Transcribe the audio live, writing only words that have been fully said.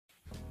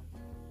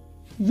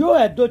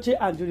Yul Edochie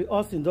and Judy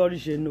Austin don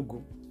reach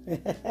Enugu.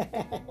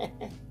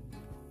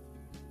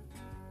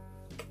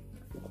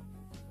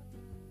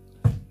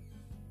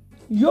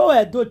 Yul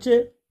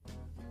Edochie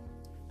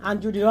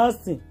and Judy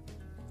Austin,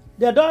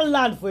 they don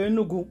land for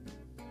Enugu.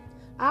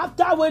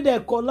 After when they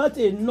collect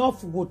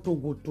enough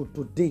woto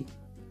today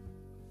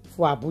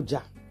for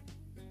Abuja,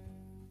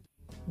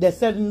 they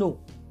said no.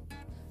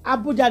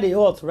 Abuja they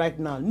hot right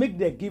now. Make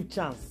them give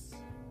chance.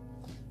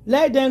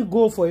 Let them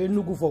go for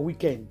Enugu for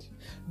weekend.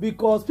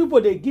 Because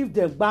people they give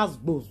them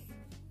gbas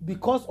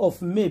because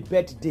of May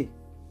birthday.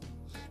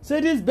 Say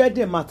this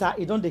birthday matter,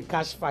 it don't they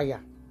catch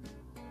fire.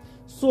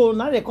 So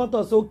now they come to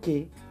us,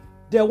 okay,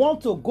 they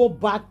want to go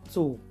back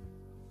to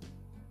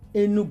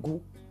Enugu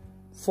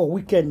for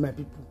weekend, my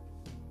people.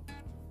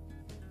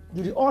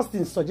 Judy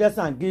Austin suggest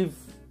and give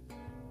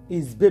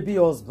his baby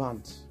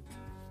husband.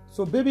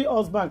 So baby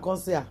husband can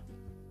say,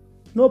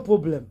 no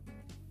problem,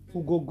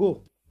 we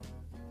go.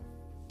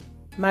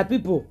 My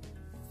people,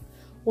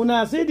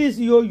 una say this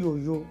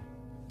yo.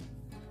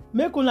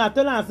 Make una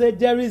tell and say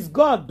there is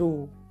God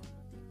though.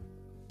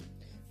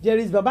 There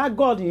is Baba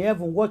God in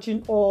heaven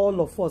watching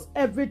all of us.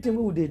 Everything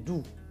we they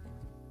do.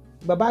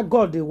 Baba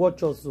God they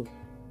watch us.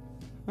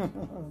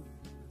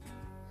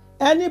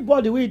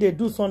 Anybody we they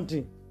do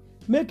something,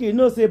 make you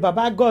know say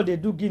Baba God they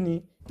do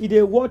guinea, he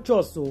they watch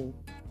us. So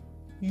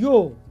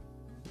yo,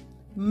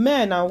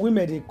 men and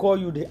women they call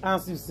you, they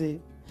answer you say,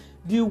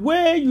 the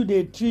way you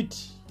they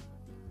treat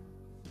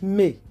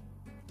me,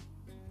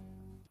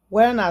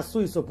 when I so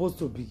it's supposed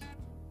to be.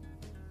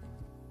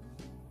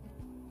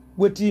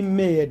 Wetin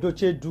May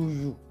Edochie do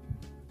you?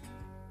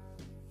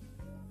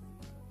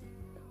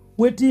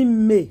 Wetin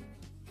May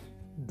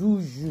do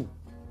you?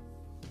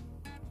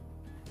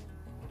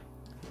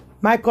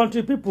 My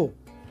country people,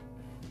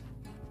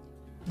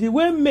 the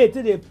way May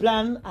they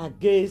plan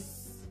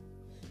against,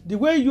 the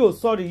way you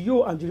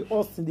and Judy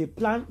Austin they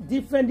plan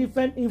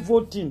different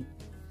evil thing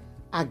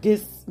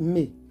against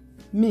me,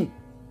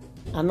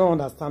 I don't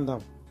understand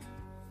them.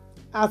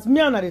 As me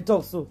and I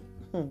talk so,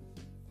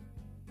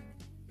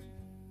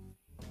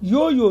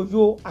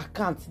 yo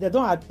account, they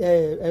don't have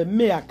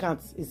May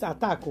account, it's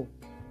Etiko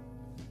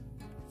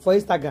for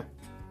Instagram.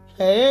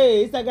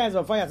 Hey, Instagram is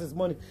on fire this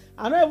morning.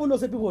 I don't even know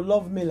say people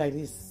love me like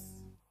this.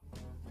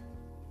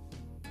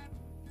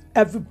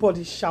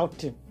 Everybody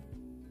shouting.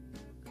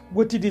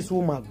 What did this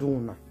woman do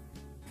now?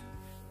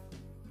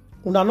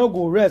 Una no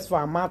go rest for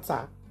a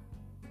matter.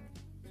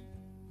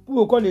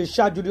 People call it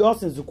shout Judy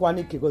Austin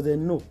Zukwanike because they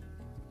know.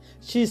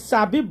 She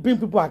sabi bring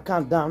people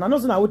account down. I know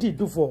say what he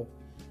do for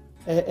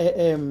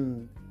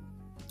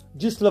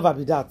just lover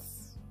be that.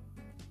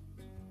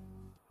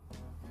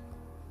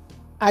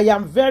 I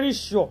am very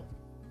sure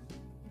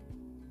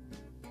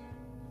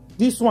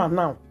this one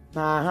now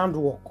na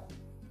handwork.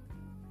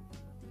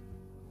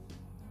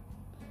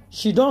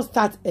 She don't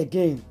start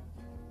again.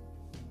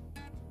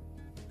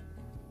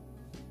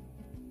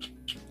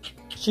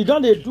 She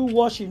don't do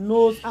what she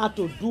knows how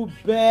to do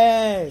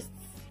best.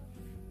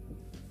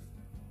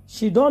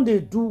 She don't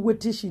do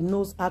what she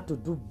knows how to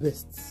do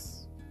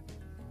best.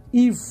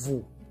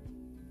 Evil.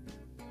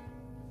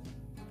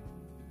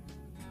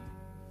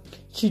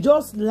 She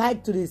just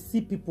like to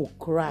see people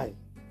cry.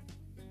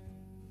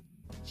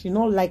 She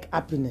don't like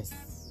happiness.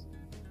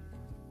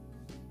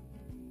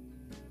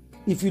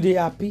 If you dey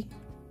happy,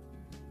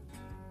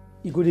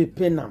 you go dey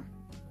pain am.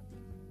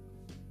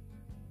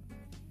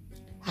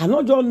 I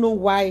not just know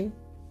why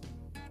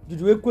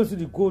Judy Edochie to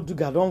the gold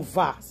digger don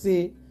far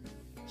say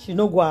she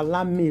no go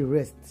allow me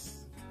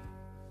rest.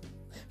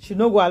 She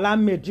no go allow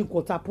me drink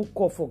water, put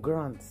cup for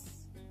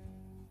grants.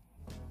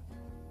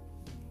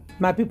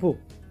 My people,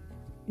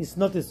 it's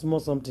not a small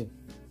something.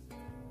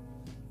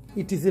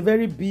 It is a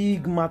very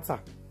big matter.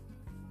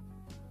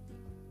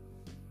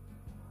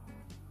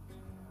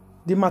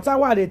 The matter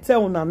why they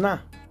tell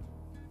Nana,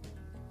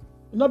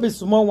 not be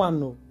small one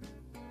no.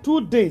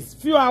 2 days,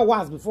 few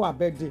hours before her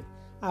birthday,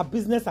 her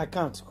business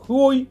account.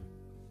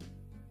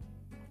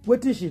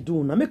 What did she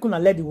do now? Make una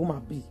let the woman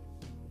be.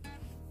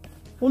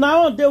 Una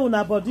own day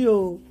una body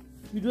oh.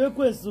 You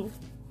do a so.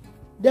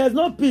 There's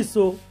no peace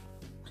oh.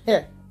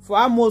 For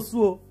almost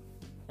so.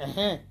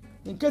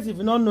 In case if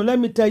you don't know, let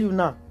me tell you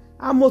now.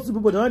 Most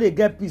people don't they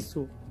get peace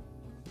so.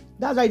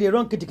 That's why they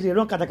run critically, they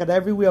run katakata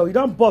everywhere. You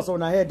don't bust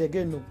on her head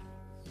again no.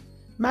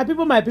 My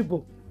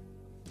people.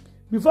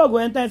 Before I go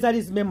enter inside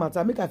this main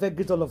matter, make I first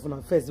greet all of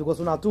una first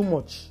because una too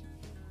much.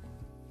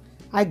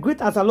 I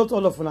greet as a lot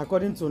all of una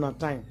according to una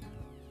time.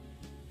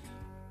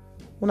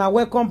 Una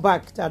welcome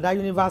back to Ada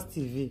Universe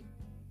TV.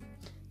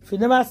 If you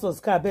never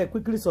subscribe,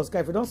 quickly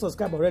subscribe. If you don't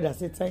subscribe already, I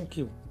say thank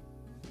you.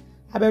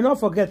 I better not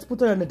forget,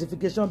 put on your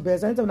notification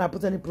bells. Anytime when I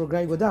put any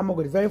program, you go down, I'm going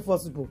to be very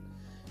first people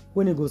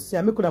when you go see.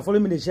 I make you follow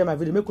me, they share my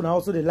video. Make you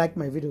also they like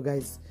my video,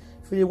 guys.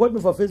 If you watch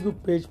me for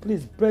Facebook page,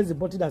 please press the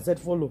button that said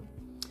follow.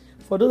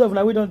 For those of you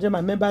who don't join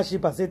my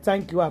membership, I say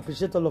thank you. I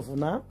appreciate all of you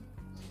now.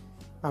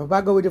 I'm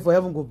back waiting for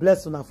heaven. Go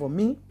bless you now for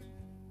me.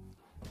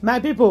 My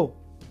people,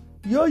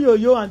 yo,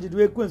 and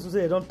Judy Edochie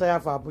say they don't tire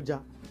for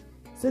Abuja.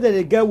 Say that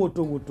they get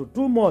woto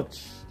too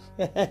much.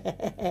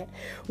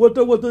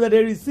 Woto that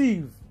they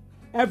receive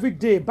every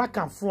day, back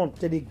and front,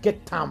 till they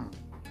get time.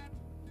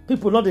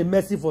 People not a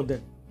mercy for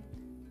them.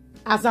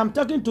 As I'm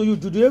talking to you,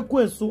 Judy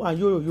Ekwensu and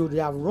Yo, they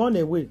have run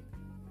away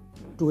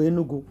to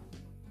Enugu.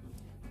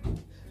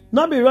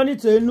 Not be running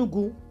to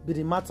Enugu be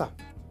the matter.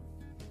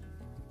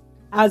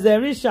 As they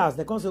reach us,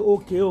 they can say,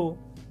 okay, oh,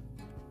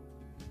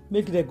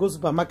 make they go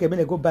supermarket, make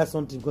they go buy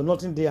something, because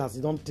nothing there as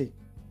you don't take.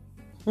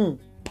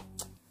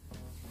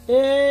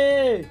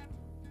 Hey,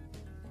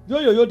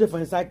 Yo, they for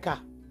inside car.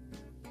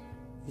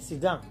 He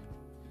sit down.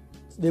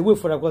 They wait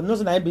for that because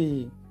nothing I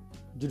be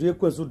Judy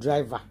Ekwensu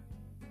driver.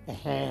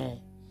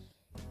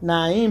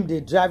 Now him they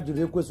drive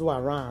Judy Ekwensu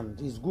around.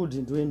 He's good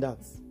in doing that.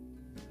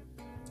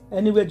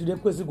 Anywhere Judy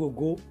Ekwensu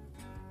go,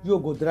 you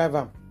go drive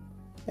him.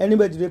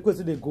 Anywhere Judy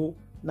Ekwensu they go,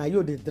 now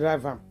you they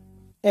drive him.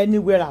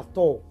 Anywhere at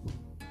all.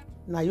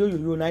 Now you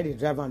now they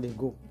drive and they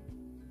go.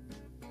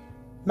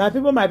 My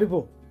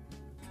people,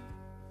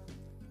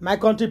 my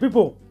country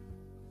people,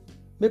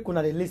 make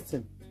una dey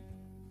listen.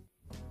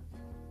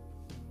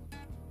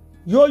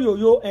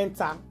 Yo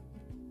enter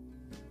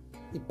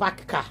the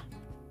park car.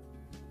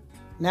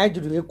 Now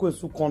Judy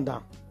Ekwensu come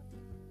down.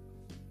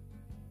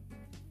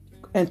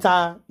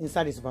 Enter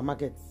inside the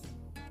supermarket.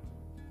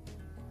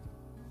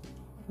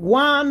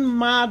 One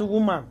mad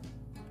woman.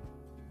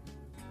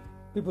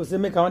 People say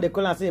make I want to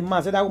call and say,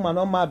 man, say that woman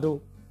not mad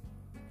though.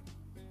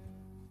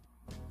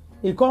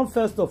 He come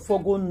first of all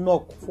go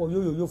knock for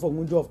Yo from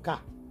window of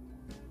car.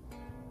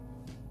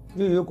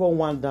 Yo come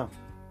one down.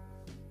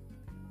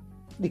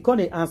 They call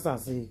the answer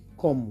say,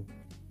 come.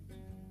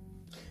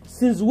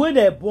 Since when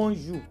they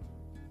born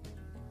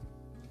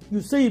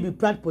you say you be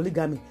planned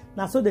polygamy.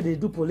 Now so that they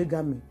do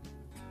polygamy.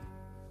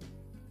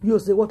 You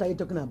say, what are you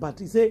talking about?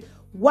 He say,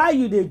 why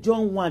you they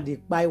join one, they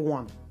buy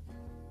one?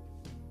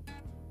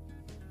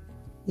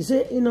 He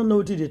say, you don't know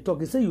what they talk.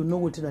 He say, you know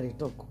what they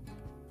talk.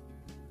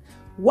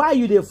 Why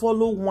you they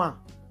follow one,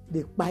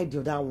 they buy the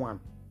other one?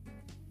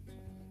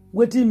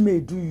 What it may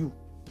do you?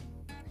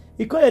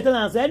 He call it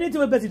and say, anything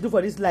we better do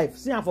for this life,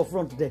 see him for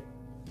front there.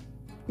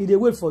 He they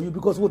wait for you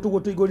because what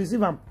you go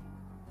receive him.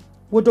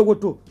 What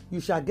you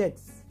shall get.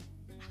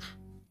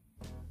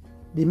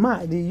 The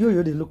man, the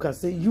Yo, they look and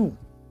say, your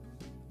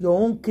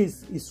own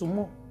case is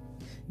small.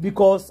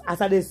 Because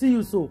as I see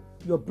you so,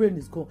 your brain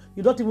is gone.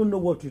 You don't even know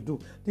what to do.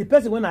 The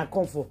person when I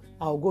come for,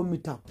 I'll go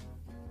meet him.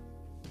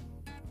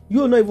 You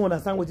don't even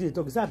understand what they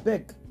talk. He said, I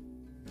beg.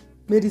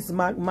 May this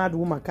mad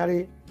woman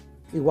carry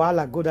a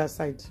wahala go that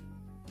side.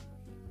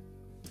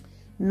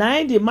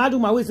 Now the mad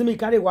woman will see me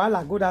carry a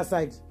wahala go that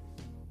side.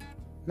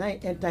 Now he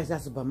enters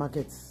that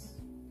supermarket.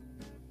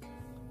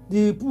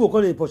 The people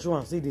call the portion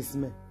and see the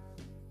smell.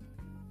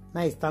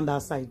 Now he stand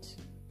outside.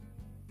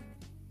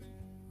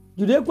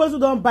 Judy Ekwensu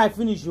don't buy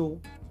finish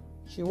you.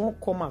 She won't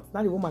come out.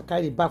 Now the woman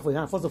carry the bag for her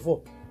hand. First of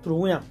all,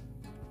 through her.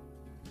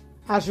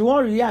 As she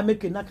won't really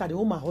make a knack at the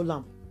woman hold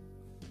on.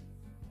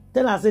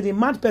 Tell her, say the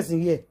mad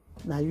person here,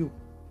 now you.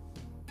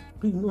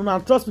 You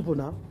don't trust people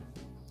now.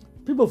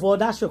 People for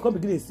that show come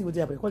begin to see what they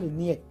happen. They call it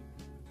near.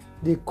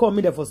 They come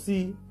in there for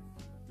see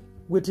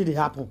what did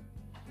happen.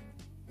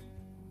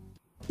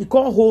 He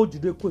can't hold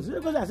Judy Ekwensu.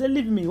 Because I say,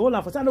 leave me. Hold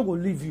on. For I'm not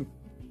going to leave you.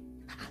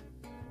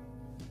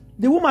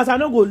 The woman said, I'm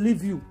not going to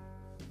leave you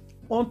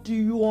until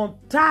you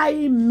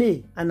untie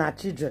me and our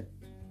children.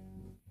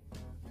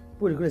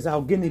 Put the say,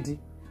 I'll gain it.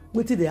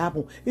 What did they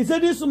happen? He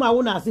said, this woman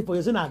won't see for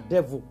you, saying a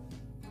devil.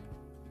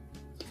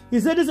 He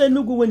said, this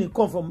Enugu when he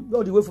come from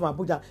all the way from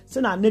Abuja,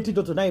 saying a native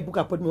doctor, now he book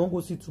appointment, we won't go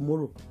see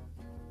tomorrow.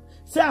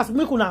 Say, as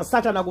me could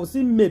search and I go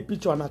see me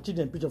picture and our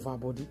children picture of our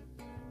body.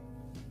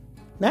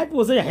 Now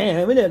people say,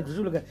 hey, when they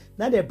look at,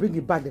 now they bring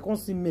it back, they can't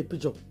see me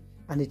picture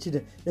and the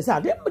children. They say,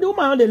 the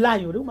woman on the lie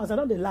you, the woman said,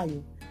 don't they lie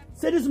you.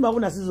 Say this woman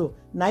when I say so,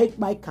 now it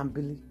might can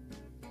believe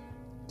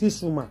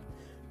this woman.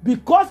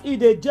 Because he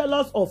they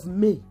jealous of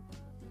me,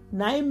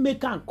 now he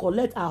make her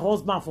collect her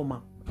husband from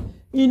her.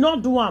 He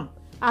not do him.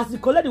 As he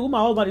collect the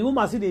woman husband, the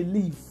woman see they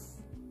leave.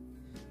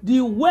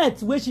 The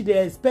wet where she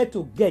they expect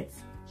to get,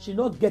 she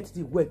not get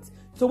the wet.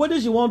 So what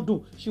does she want to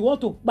do? She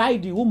want to buy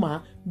the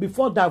woman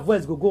before that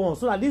voice go on.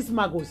 So that this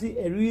man go see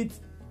Erit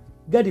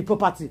get the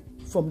property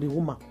from the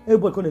woman.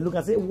 Everybody gonna look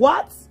and say,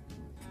 what?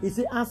 He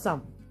say,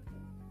 answer.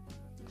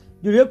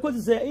 The real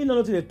question say, you know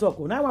what they talk.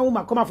 Now one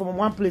woman come out from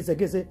one place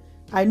again say,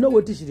 I know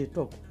what she they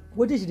talk.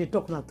 What did she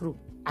talk now through?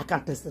 I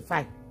can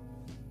testify.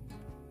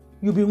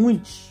 You be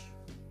winch.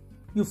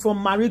 You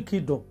from married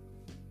kingdom.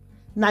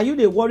 Now you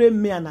they worry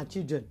me and our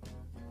children.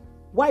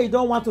 Why you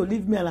don't want to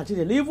leave me and our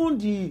children? Even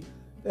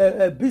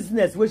the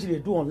business which they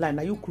do online,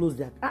 now you close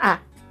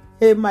that.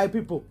 Hey, my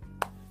people.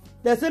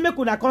 They say me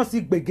could can't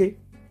see gbege.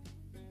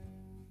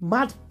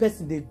 Mad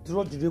person they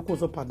draw the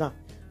recourse up and down.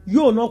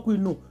 You not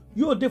queen no.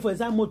 You there for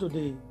example to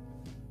the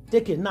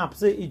take a nap.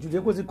 Say if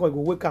you go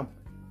go wake up.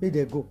 May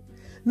they go.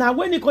 Now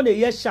when you come the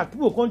hear shot,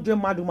 people can't join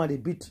mad woman they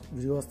beat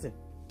the Austin.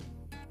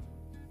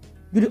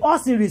 The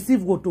Austin receive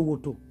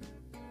woto.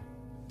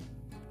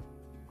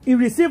 He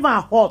receive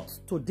her hot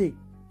today.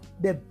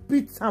 They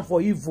beat him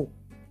for evil.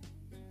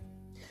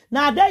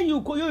 Now then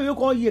you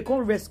come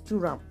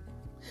rescue him.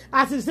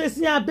 As he says,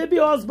 see, baby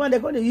husband,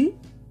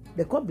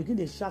 they come begin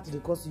to shout to the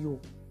cause you.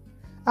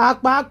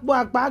 Akpa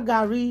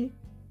gari,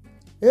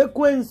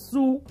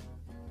 ekwensu,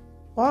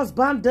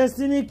 husband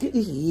destiny,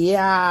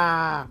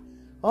 yeah,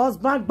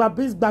 husband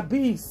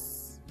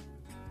babis.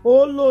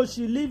 Oh Lord,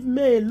 she leave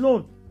me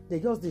alone. They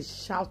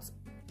shout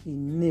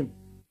in name.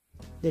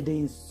 They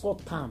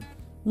insult him.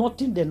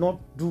 Nothing they not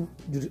do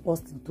the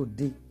Austin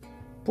today.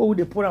 People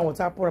they pour on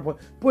water,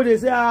 people they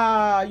say,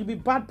 you be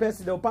bad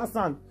person, they'll pass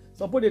on.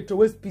 Some people they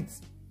throw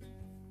spits.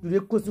 Do they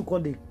close you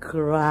come they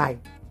cry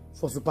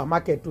for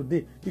supermarket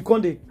today? You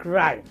come they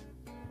cry.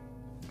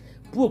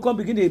 People come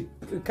begin they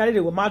carry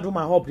the mad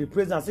woman up, they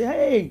praise and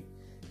say,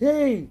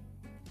 hey.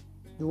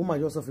 The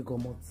woman just off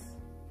come out.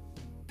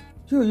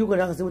 You go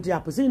down and say what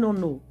happened? Say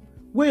no.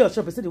 Where your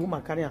shop? Say the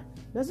woman carry her.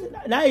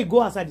 Now you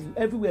go outside,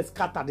 everywhere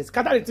scattered. They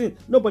scatter the thing.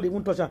 Nobody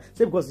won't touch her.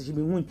 Say because she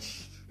been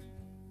winched.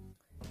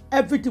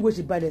 Everything where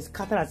she buy, they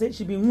scatter. I say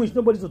she been winched.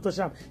 Nobody to touch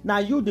her. Now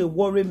you they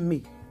worry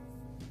me,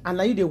 and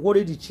now you they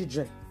worry the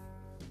children.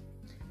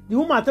 The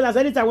woman tell us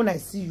anytime when I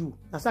see you,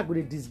 that's how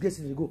good disgrace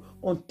they go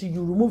until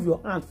you remove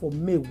your hand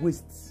from my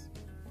waist.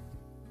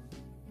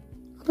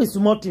 It's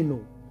small thing,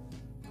 no.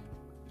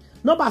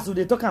 Nobody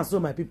they talk and so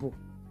my people.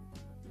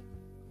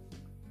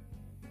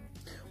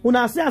 When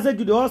I say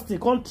to the Austin,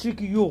 can't trick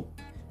you.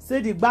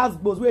 Say the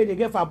basketballs where they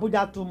get for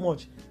Abuja too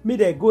much. Me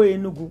they go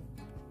Enugu.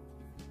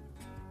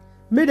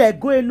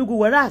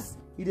 Whereas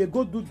if they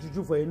go do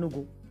juju for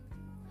Enugu.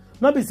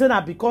 Not be saying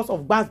that because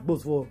of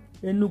basketballs for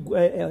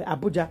Enugu,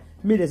 Abuja.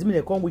 Me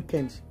they come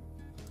weekend.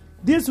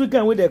 This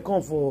weekend when they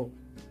come for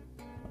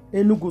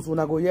Enugu, so when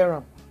I go hear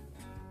them.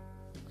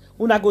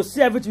 When I go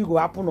see everything go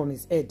happen on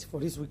his head for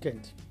this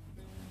weekend.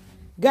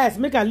 Guys,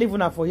 make a leave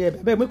una for here.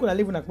 Make una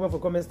leave una come for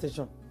comment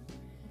station.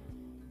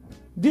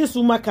 This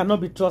woman cannot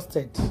be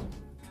trusted.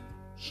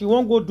 She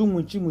won't go do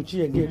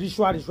muchi again.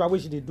 Ritual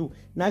what she they do.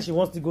 Now she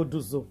wants to go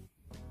do so.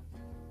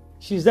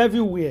 She's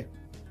everywhere.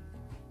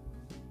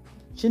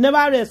 She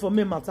never rests for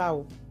me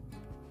matter.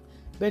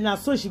 But now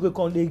so she go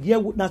come.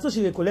 Now so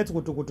she will collect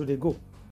go to they go.